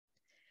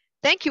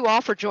Thank you all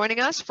for joining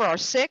us for our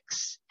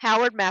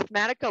SICSS-Howard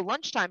Mathematica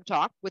Lunchtime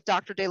Talk with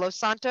Dr. De Los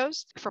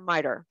Santos from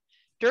MITRE.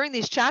 During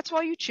these chats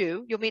while you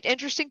chew, you'll meet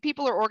interesting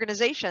people or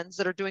organizations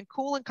that are doing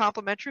cool and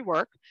complementary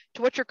work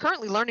to what you're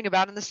currently learning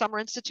about in the Summer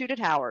Institute at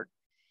Howard.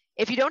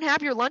 If you don't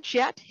have your lunch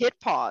yet, hit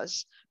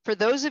pause. For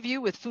those of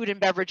you with food and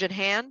beverage in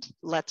hand,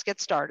 let's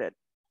get started.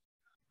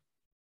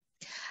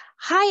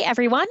 Hi,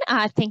 everyone.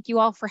 Thank you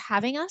all for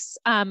having us.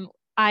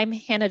 I'm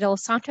Hannah De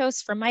Los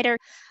Santos from MITRE,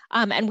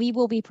 and we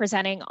will be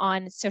presenting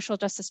on social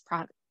justice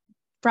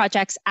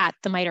projects at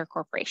the MITRE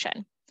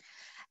Corporation.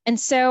 And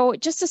so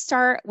just to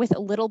start with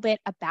a little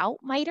bit about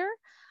MITRE.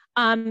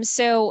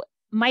 So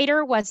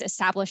MITRE was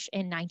established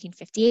in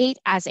 1958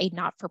 as a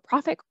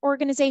not-for-profit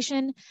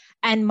organization,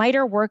 and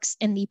MITRE works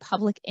in the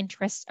public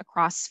interest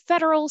across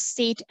federal,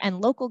 state, and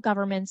local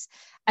governments,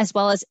 as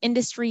well as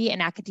industry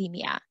and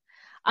academia.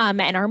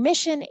 And our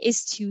mission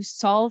is to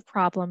solve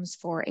problems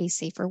for a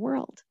safer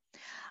world.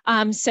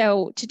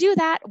 So to do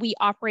that, we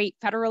operate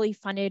federally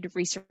funded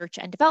research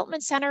and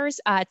development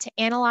centers to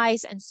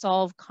analyze and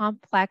solve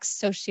complex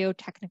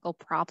socio-technical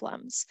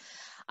problems.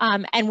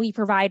 And we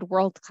provide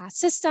world-class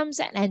systems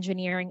and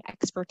engineering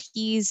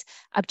expertise,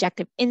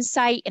 objective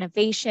insight,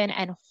 innovation,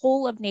 and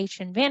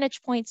whole-of-nation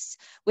vantage points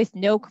with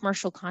no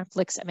commercial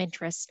conflicts of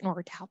interest in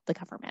order to help the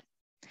government.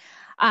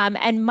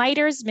 And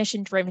MITRE's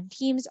mission-driven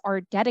teams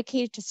are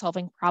dedicated to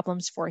solving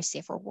problems for a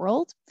safer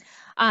world.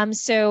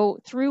 So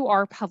through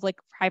our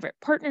public-private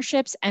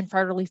partnerships and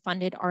federally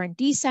funded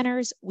R&D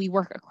centers, we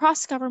work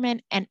across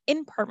government and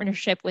in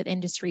partnership with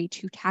industry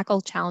to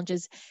tackle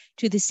challenges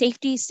to the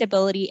safety,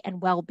 stability,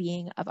 and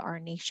well-being of our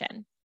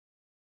nation.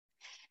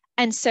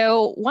 And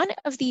so one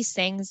of these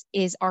things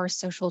is our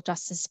social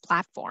justice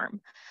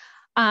platform.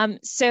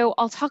 So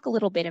I'll talk a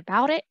little bit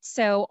about it.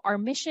 So our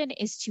mission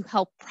is to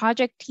help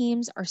project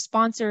teams, our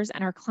sponsors,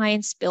 and our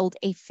clients build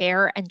a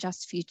fair and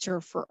just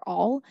future for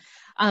all.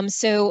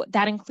 So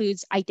that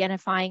includes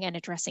identifying and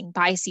addressing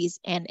biases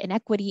and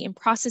inequity in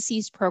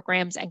processes,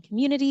 programs, and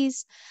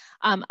communities,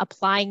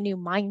 applying new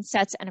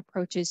mindsets and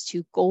approaches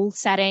to goal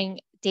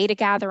setting, data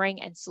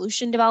gathering, and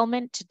solution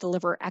development to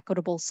deliver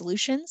equitable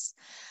solutions.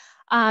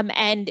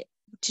 And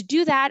to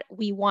do that,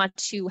 we want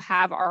to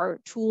have our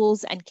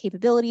tools and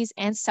capabilities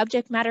and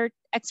subject matter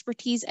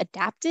expertise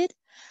adapted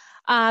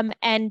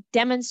and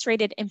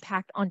demonstrated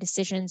impact on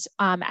decisions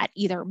at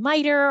either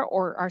MITRE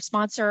or our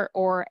sponsor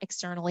or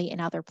externally in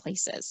other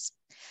places.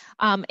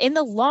 In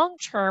the long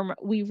term,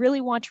 we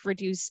really want to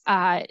reduce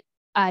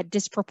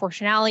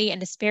disproportionality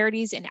and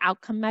disparities in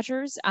outcome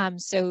measures.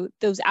 So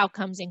those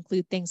outcomes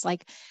include things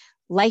like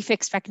life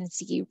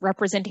expectancy,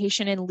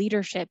 representation in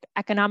leadership,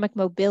 economic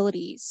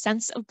mobility,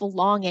 sense of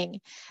belonging,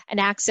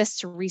 and access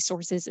to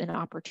resources and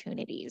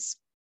opportunities.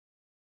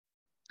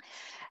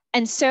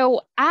 And so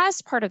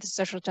as part of the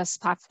social justice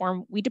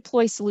platform, we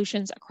deploy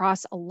solutions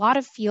across a lot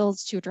of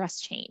fields to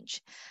address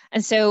change.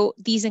 And so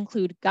these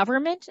include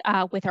government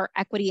with our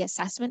equity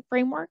assessment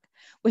framework,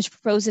 which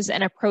proposes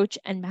an approach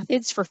and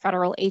methods for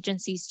federal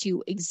agencies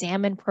to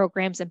examine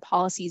programs and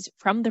policies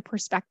from the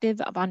perspective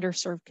of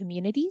underserved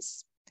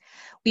communities.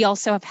 We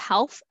also have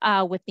health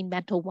with the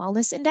Mental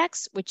Wellness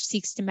Index, which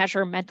seeks to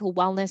measure mental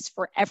wellness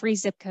for every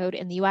zip code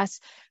in the US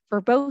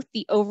for both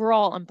the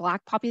overall and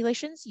Black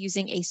populations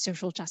using a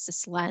social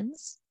justice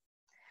lens.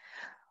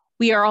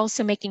 We are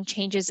also making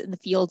changes in the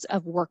fields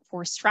of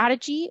workforce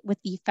strategy with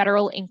the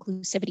Federal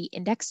Inclusivity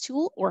Index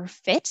tool, or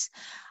FIT,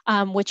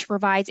 which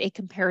provides a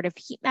comparative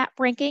heat map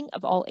ranking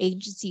of all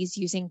agencies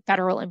using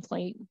federal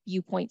employee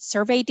viewpoint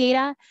survey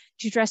data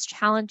to address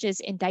challenges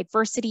in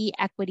diversity,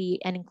 equity,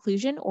 and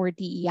inclusion, or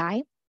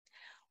DEI.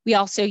 We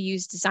also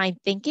use design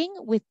thinking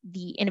with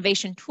the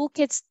innovation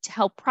toolkits to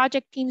help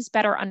project teams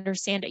better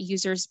understand a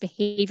user's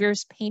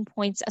behaviors, pain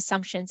points,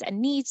 assumptions, and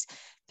needs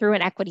through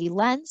an equity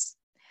lens.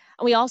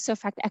 And we also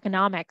affect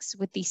economics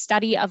with the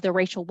study of the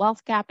racial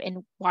wealth gap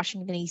in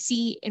Washington,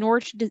 D.C. in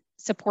order to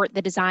support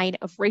the design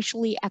of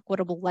racially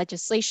equitable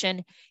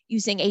legislation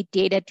using a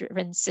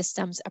data-driven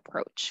systems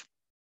approach.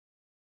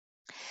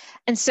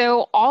 And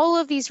so all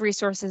of these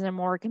resources and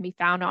more can be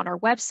found on our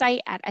website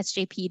at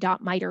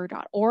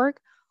sjp.mitre.org,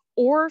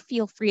 or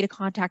feel free to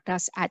contact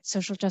us at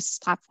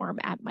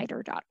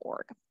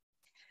socialjusticeplatform@mitre.org.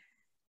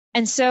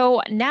 And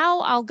so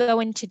now I'll go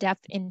into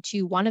depth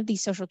into one of the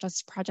social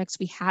justice projects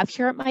we have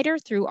here at MITRE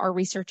through our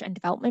research and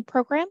development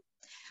program.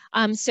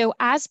 So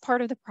as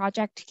part of the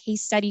project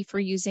case study for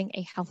using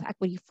a health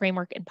equity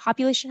framework in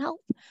population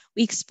health,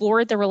 we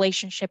explored the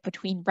relationship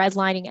between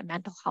redlining and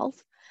mental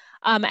health.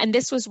 And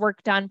this was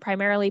work done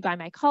primarily by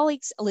my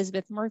colleagues,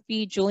 Elizabeth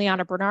Murphy,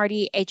 Juliana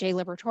Bernardi, AJ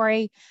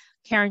Liberatore,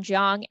 Karen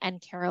Jiang,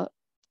 and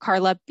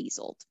Carla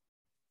Beasold.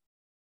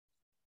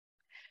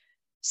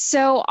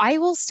 So I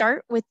will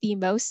start with the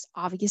most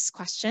obvious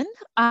question.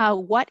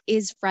 What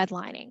is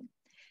redlining?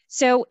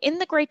 So in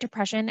the Great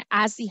Depression,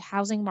 as the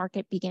housing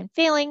market began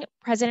failing,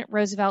 President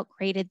Roosevelt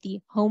created the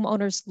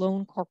Homeowners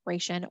Loan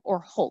Corporation,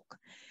 or HOLC.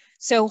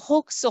 So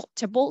HOLC sought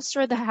to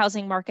bolster the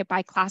housing market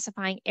by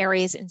classifying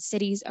areas in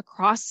cities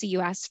across the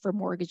US for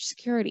mortgage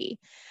security.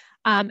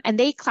 And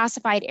they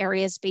classified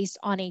areas based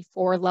on a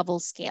 4-level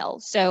scale.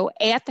 So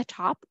A at the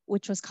top,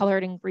 which was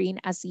colored in green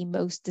as the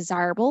most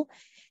desirable,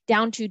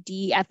 down to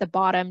D at the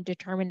bottom,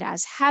 determined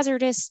as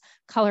hazardous,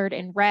 colored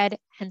in red,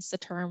 hence the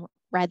term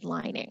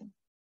redlining.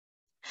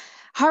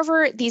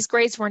 However, these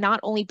grades were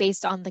not only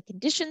based on the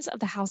conditions of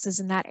the houses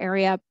in that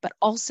area, but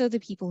also the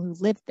people who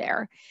lived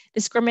there,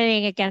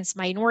 discriminating against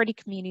minority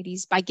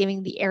communities by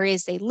giving the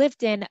areas they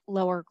lived in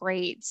lower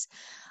grades.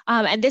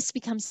 And this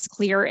becomes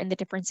clear in the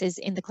differences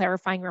in the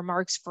clarifying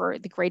remarks for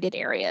the graded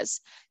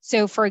areas.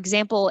 So for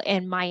example,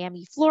 in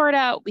Miami,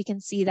 Florida, we can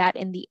see that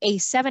in the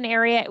A7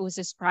 area, it was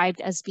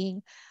described as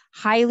being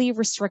highly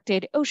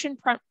restricted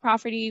oceanfront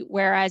property,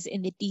 whereas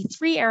in the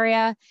D3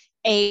 area,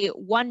 a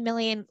 $1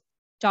 million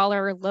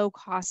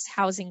low-cost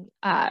housing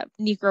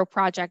Negro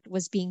project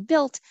was being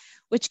built,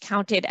 which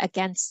counted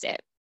against it.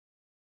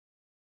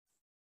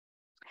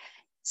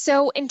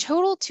 So in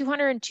total,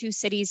 202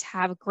 cities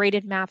have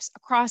graded maps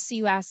across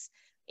the US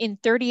in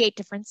 38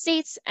 different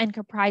states and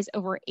comprise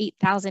over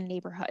 8,000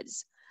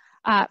 neighborhoods.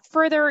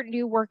 Further,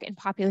 new work in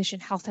population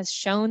health has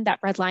shown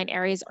that redline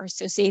areas are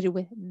associated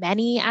with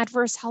many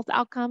adverse health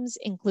outcomes,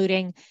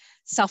 including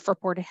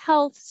self-reported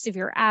health,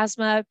 severe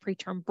asthma,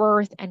 preterm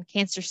birth, and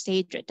cancer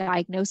stage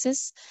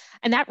diagnosis.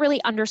 And that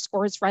really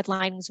underscores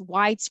redlining's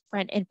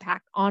widespread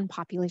impact on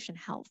population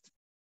health.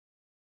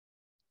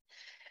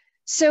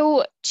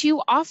 So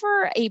to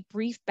offer a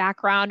brief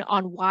background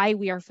on why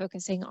we are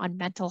focusing on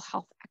mental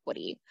health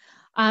equity.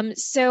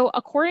 So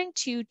according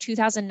to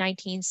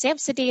 2019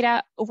 SAMHSA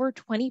data, over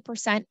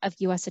 20% of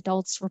US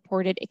adults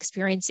reported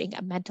experiencing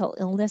a mental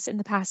illness in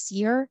the past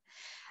year.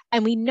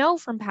 And we know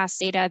from past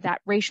data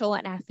that racial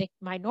and ethnic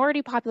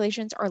minority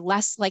populations are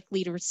less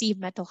likely to receive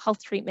mental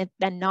health treatment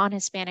than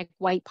non-Hispanic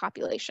white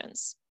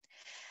populations.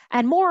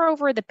 And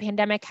moreover, the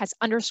pandemic has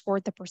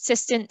underscored the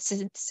persistent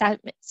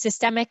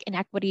systemic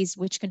inequities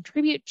which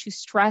contribute to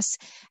stress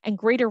and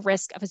greater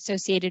risk of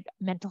associated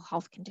mental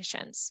health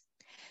conditions.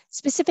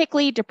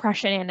 Specifically,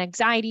 depression and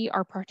anxiety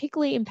are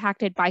particularly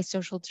impacted by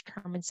social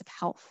determinants of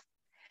health.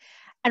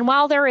 And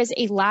while there is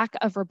a lack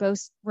of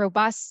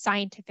robust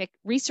scientific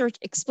research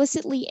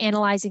explicitly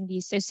analyzing the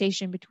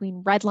association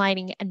between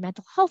redlining and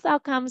mental health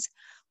outcomes,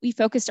 we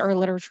focused our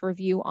literature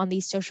review on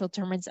these social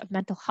determinants of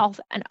mental health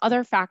and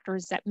other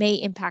factors that may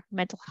impact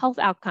mental health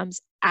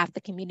outcomes at the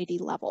community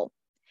level.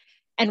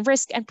 And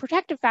risk and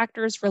protective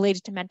factors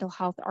related to mental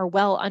health are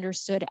well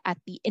understood at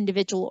the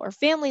individual or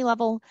family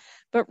level,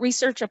 but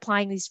research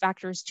applying these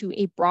factors to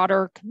a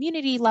broader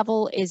community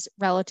level is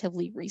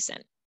relatively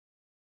recent.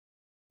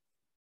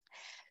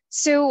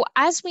 So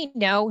as we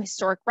know,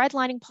 historic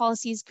redlining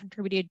policies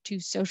contributed to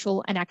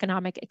social and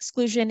economic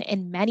exclusion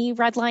in many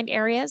redlined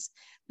areas,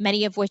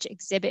 many of which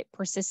exhibit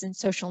persistent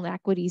social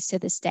inequities to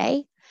this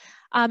day.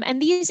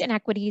 And these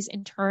inequities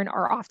in turn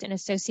are often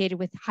associated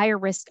with higher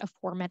risk of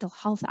poor mental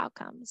health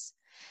outcomes.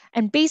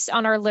 And based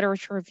on our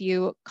literature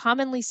review,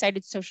 commonly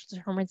cited social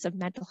determinants of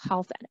mental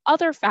health and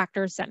other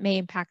factors that may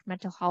impact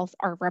mental health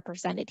are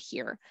represented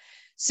here.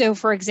 So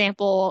for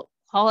example,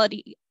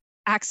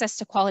 access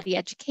to quality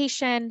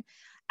education,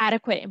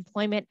 adequate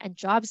employment and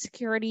job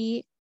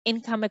security,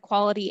 income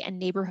equality and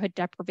neighborhood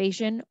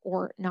deprivation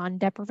or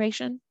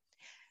non-deprivation,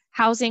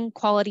 housing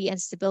quality and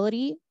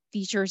stability,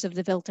 features of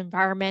the built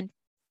environment,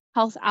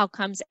 health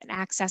outcomes and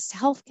access to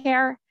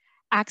healthcare,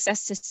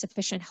 access to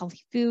sufficient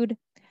healthy food,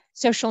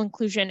 social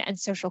inclusion and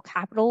social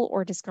capital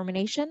or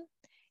discrimination,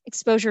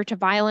 exposure to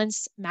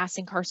violence, mass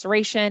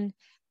incarceration,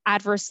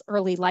 adverse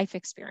early life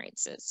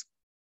experiences.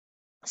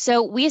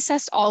 So we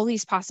assessed all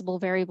these possible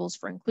variables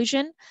for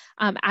inclusion,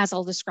 as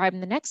I'll describe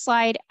in the next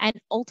slide, and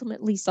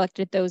ultimately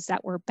selected those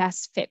that were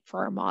best fit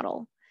for our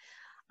model.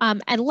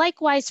 And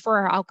likewise, for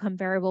our outcome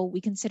variable, we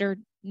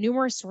considered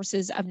numerous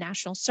sources of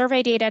national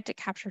survey data to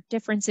capture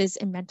differences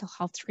in mental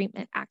health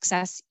treatment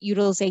access,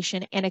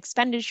 utilization, and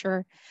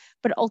expenditure,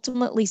 but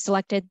ultimately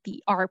selected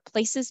the R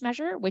places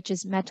measure, which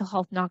is mental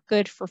health not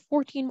good for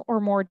 14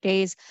 or more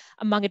days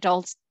among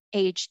adults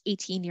aged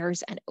 18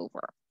 years and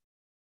over.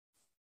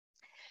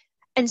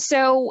 And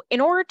so in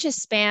order to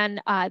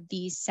span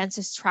the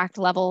census tract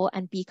level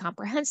and be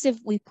comprehensive,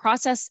 we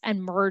processed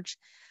and merged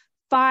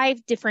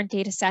 5 different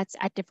data sets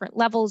at different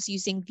levels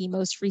using the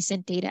most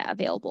recent data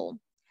available.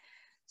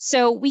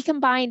 So we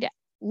combined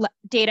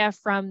data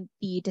from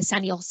the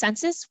decennial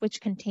census,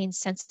 which contains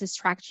census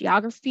tract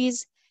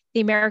geographies,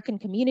 the American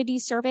Community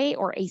Survey,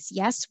 or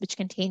ACS, which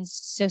contains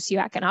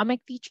socioeconomic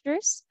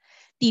features,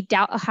 the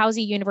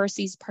Dalhousie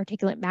University's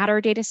particulate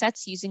matter data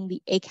sets using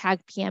the ACAG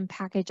PM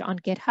package on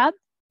GitHub.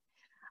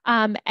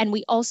 And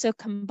we also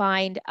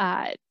combined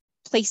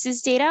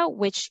places data,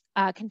 which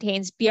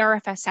contains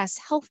BRFSS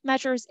health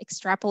measures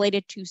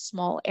extrapolated to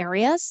small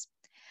areas.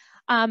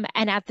 And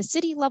at the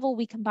city level,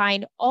 we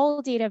combined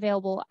all data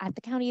available at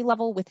the county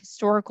level with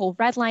historical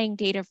redlining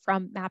data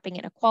from Mapping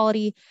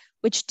Inequality,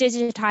 which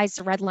digitized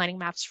the redlining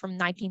maps from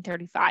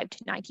 1935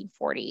 to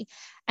 1940.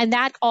 And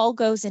that all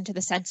goes into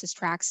the census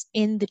tracts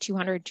in the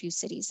 202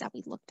 cities that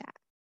we looked at.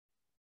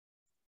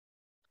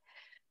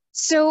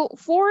 So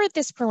for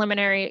this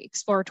preliminary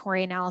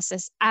exploratory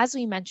analysis, as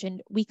we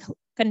mentioned, we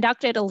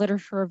conducted a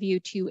literature review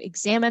to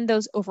examine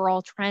those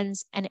overall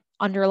trends and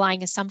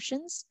underlying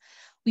assumptions.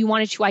 We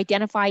wanted to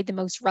identify the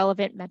most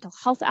relevant mental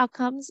health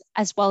outcomes,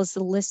 as well as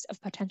the list of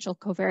potential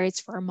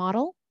covariates for our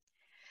model.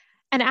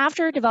 And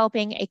after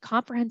developing a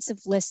comprehensive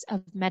list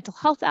of mental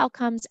health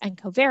outcomes and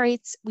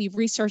covariates, we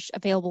researched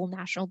available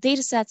national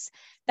data sets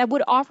that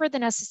would offer the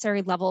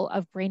necessary level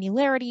of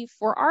granularity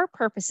for our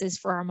purposes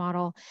for our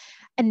model,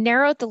 and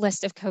narrowed the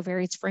list of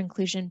covariates for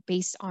inclusion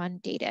based on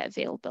data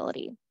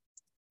availability.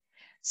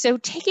 So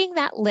taking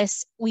that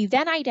list, we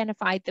then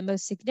identified the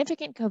most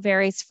significant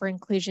covariates for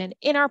inclusion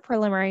in our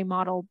preliminary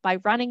model by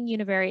running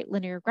univariate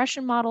linear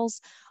regression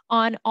models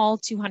on all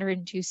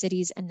 202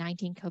 cities and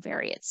 19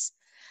 covariates.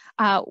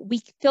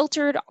 We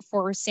filtered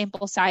for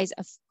sample size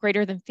of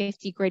greater than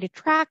 50 graded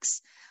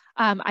tracks,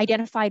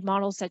 identified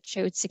models that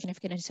showed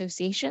significant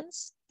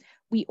associations.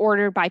 We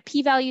ordered by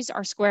p-values,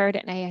 R-squared,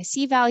 and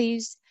AIC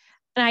values,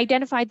 and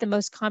identified the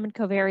most common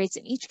covariates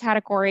in each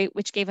category,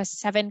 which gave us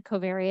 7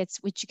 covariates,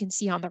 which you can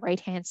see on the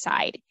right-hand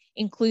side,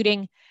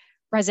 including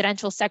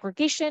residential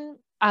segregation,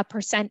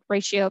 percent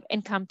ratio of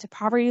income to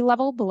poverty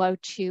level below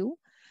 2,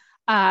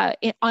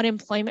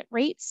 unemployment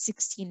rate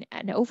 16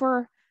 and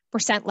over,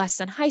 percent less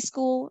than high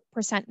school,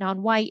 percent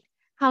non-white,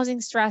 housing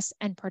stress,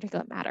 and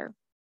particulate matter.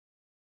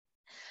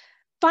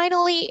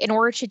 Finally, in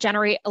order to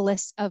generate a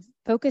list of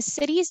focus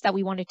cities that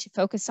we wanted to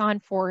focus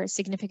on for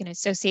significant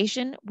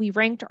association, we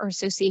ranked our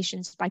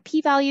associations by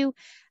p-value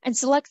and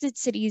selected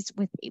cities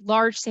with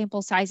large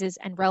sample sizes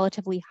and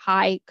relatively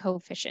high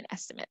coefficient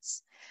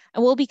estimates.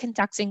 And we'll be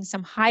conducting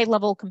some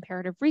high-level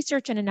comparative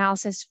research and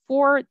analysis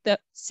for the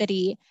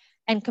city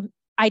and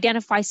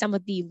identify some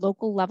of the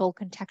local level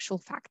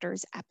contextual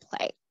factors at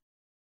play.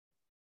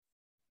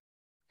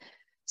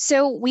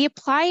 So we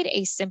applied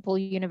a simple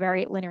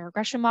univariate linear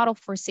regression model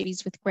for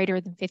cities with greater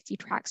than 50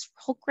 tracks for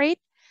whole grade.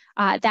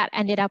 That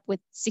ended up with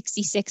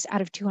 66 out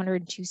of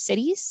 202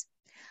 cities.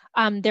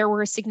 There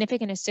were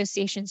significant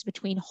associations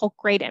between whole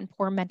grade and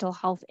poor mental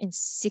health in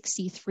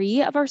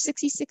 63 of our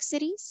 66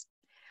 cities.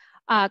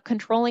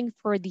 Controlling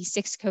for the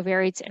 6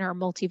 covariates in our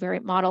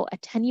multivariate model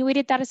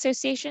attenuated that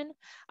association.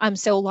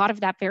 So a lot of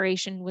that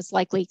variation was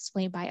likely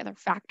explained by other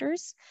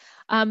factors.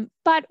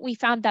 But we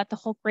found that the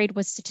whole grade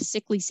was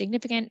statistically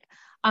significant,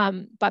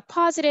 but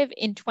positive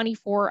in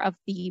 24 of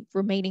the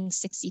remaining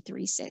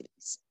 63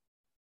 cities.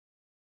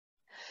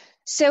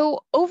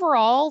 So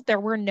overall, there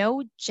were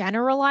no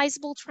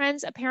generalizable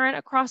trends apparent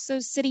across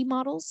those city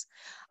models.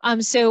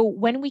 So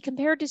when we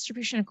compare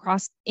distribution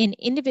across in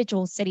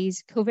individual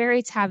cities,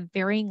 covariates have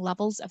varying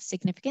levels of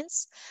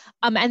significance.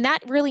 And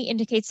that really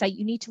indicates that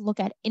you need to look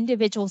at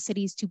individual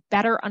cities to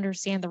better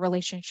understand the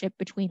relationship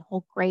between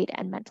whole grade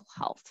and mental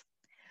health.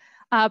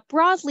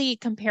 Broadly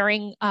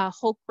comparing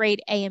whole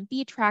grade A and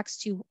B tracks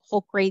to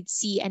whole grade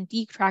C and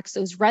D tracks,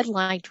 those red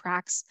line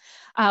tracks,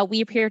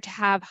 we appear to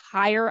have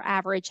higher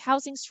average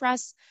housing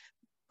stress,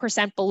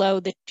 percent below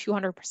the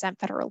 200%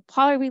 federal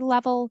poverty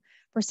level,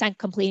 percent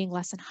completing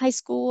less than high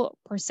school,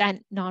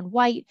 percent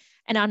non-white,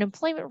 and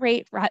unemployment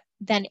rate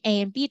than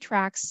A and B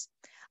tracks,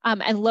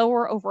 and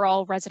lower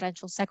overall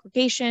residential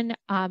segregation,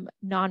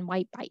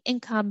 non-white by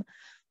income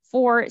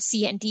for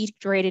C and D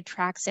graded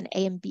tracks and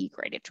A and B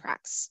graded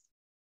tracks.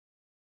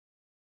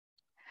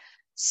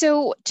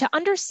 So to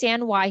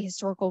understand why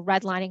historical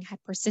redlining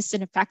had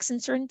persistent effects in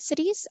certain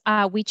cities,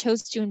 we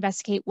chose to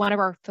investigate one of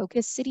our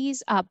focus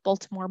cities,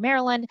 Baltimore,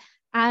 Maryland,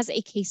 as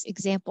a case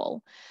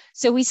example.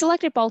 So we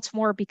selected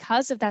Baltimore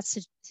because of that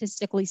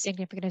statistically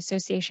significant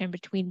association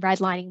between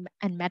redlining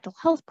and mental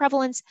health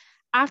prevalence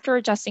after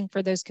adjusting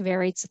for those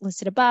covariates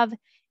listed above,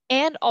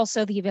 and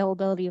also the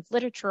availability of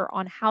literature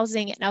on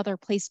housing and other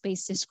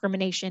place-based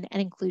discrimination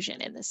and inclusion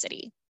in the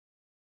city.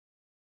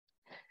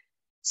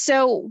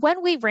 So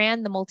when we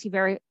ran the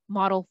multivariate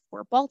model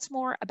for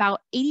Baltimore,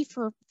 about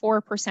 84%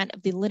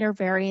 of the linear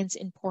variance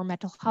in poor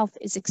mental health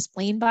is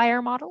explained by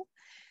our model.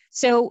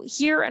 So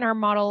here in our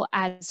model,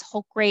 as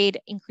whole grade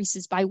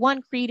increases by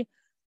 1 grade,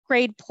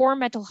 poor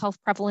mental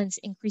health prevalence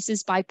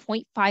increases by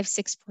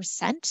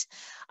 0.56%,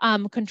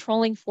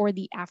 controlling for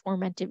the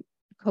aforementioned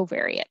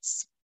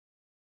covariates.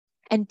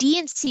 And D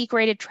and C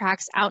graded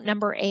tracks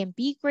outnumber A and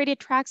B graded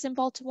tracks in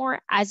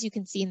Baltimore, as you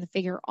can see in the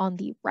figure on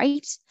the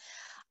right.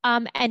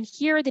 And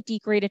here the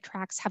D-graded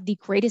tracks have the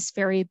greatest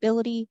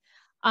variability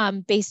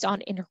based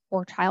on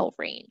interquartile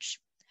range.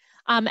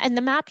 And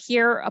the map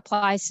here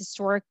applies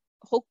historic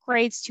whole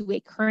grades to a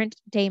current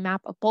day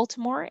map of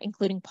Baltimore,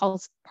 including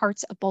parts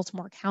of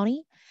Baltimore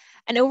County,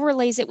 and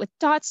overlays it with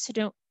dots to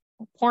denote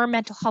poor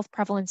mental health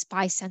prevalence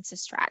by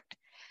census tract.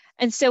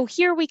 And so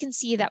here we can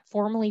see that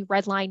formerly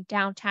redlined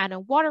downtown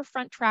and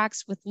waterfront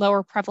tracts with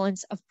lower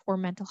prevalence of poor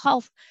mental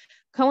health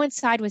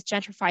coincide with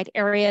gentrified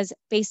areas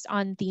based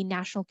on the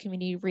National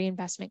Community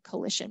Reinvestment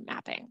Coalition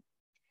mapping.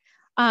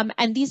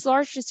 And these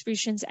large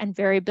distributions and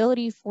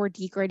variability for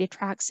degraded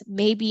tracts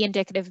may be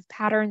indicative of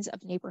patterns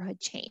of neighborhood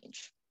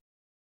change.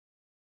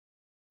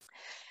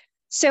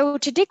 So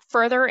to dig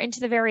further into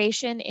the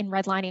variation in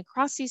redlining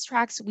across these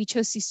tracts, we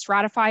chose to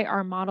stratify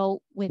our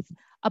model with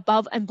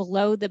above and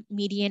below the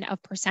median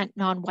of percent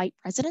non-white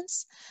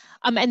residents.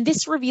 And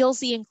this reveals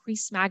the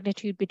increased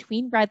magnitude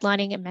between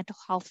redlining and mental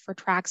health for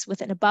tracts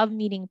with an above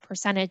median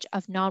percentage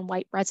of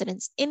non-white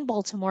residents in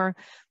Baltimore,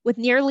 with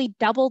nearly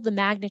double the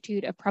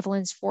magnitude of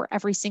prevalence for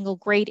every single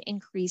grade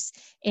increase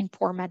in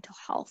poor mental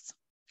health.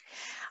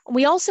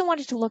 We also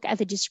wanted to look at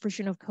the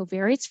distribution of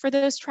covariates for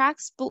those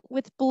tracts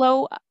with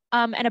below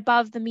and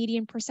above the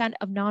median percent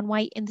of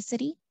non-white in the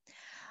city.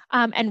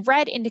 And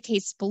red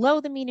indicates below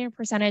the median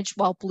percentage,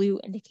 while blue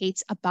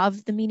indicates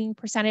above the median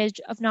percentage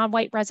of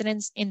non-white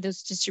residents in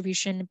those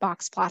distribution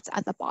box plots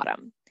at the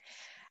bottom.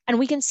 And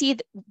we can see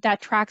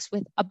that tracts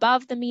with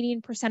above the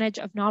median percentage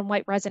of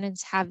non-white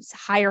residents have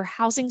higher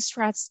housing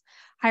stress,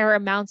 higher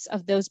amounts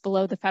of those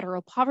below the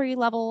federal poverty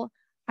level,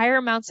 higher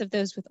amounts of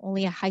those with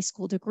only a high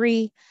school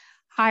degree,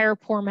 higher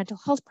poor mental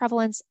health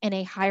prevalence, and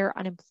a higher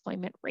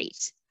unemployment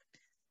rate.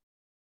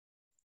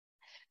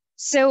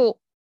 So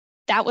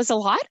that was a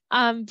lot,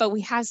 but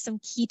we have some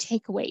key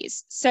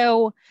takeaways.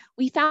 So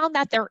we found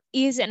that there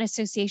is an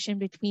association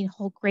between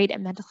whole grade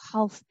and mental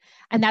health,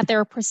 and that there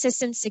are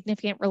persistent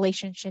significant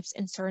relationships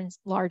in certain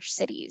large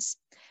cities.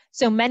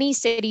 So many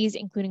cities,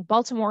 including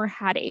Baltimore,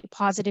 had a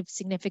positive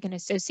significant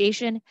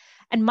association,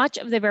 and much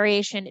of the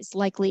variation is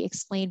likely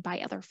explained by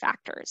other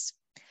factors.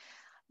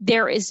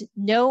 There is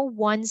no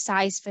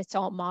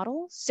one-size-fits-all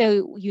model,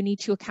 so you need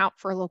to account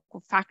for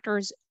local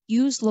factors,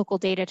 use local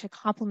data to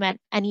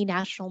complement any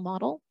national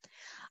model.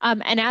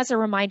 And as a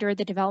reminder,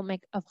 the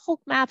development of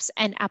Hulk maps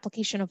and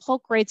application of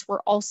Hulk grades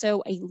were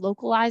also a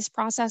localized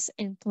process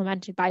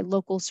implemented by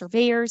local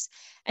surveyors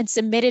and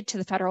submitted to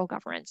the federal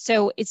government.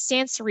 So it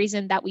stands to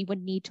reason that we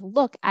would need to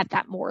look at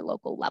that more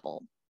local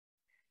level.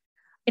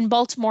 In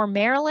Baltimore,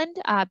 Maryland,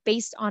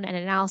 based on an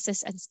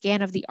analysis and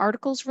scan of the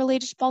articles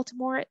related to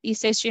Baltimore, the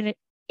association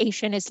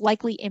is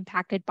likely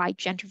impacted by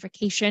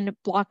gentrification,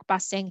 block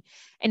busting,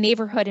 and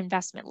neighborhood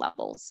investment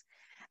levels.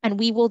 And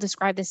we will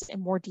describe this in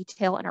more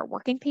detail in our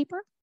working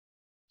paper.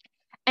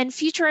 And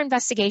future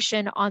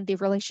investigation on the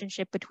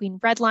relationship between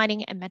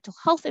redlining and mental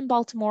health in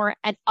Baltimore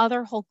and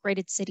other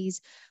Hulk-graded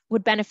cities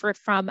would benefit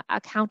from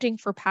accounting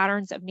for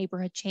patterns of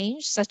neighborhood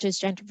change, such as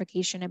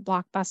gentrification and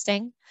block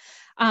busting,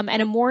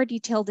 and a more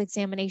detailed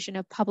examination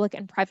of public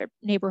and private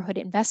neighborhood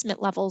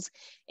investment levels,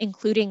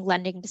 including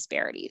lending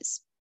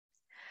disparities.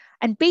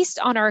 And based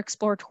on our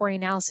exploratory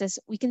analysis,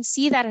 we can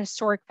see that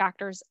historic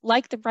factors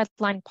like the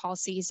redlining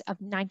policies of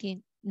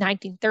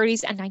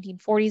 1930s and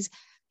 1940s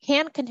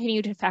can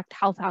continue to affect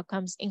health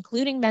outcomes,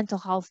 including mental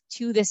health,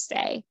 to this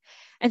day.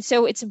 And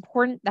so it's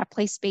important that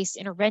place-based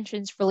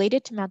interventions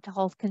related to mental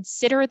health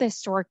consider the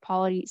historic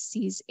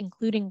policies,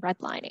 including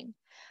redlining.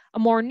 A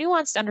more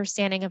nuanced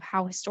understanding of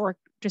how historic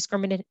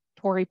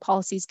discriminatory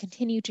policies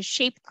continue to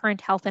shape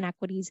current health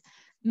inequities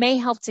may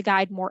help to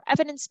guide more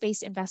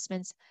evidence-based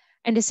investments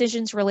and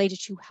decisions related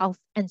to health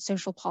and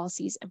social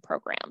policies and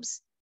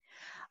programs.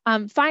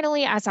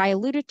 Finally, as I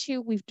alluded to,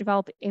 we've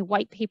developed a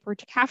white paper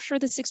to capture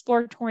this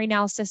exploratory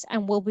analysis,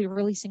 and we'll be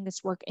releasing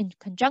this work in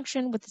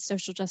conjunction with the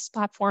Social Justice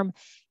Platform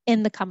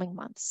in the coming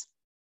months.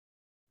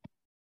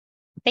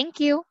 Thank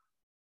you.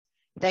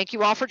 Thank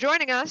you all for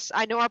joining us.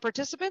 I know our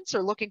participants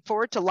are looking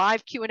forward to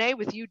live Q&A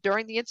with you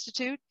during the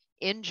Institute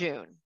in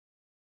June.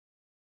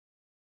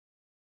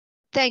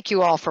 Thank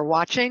you all for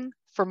watching.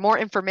 For more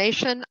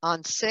information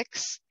on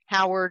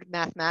SICSS-Howard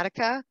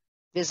Mathematica,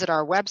 visit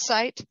our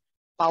website,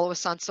 follow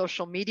us on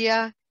social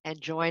media, and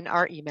join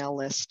our email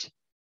list.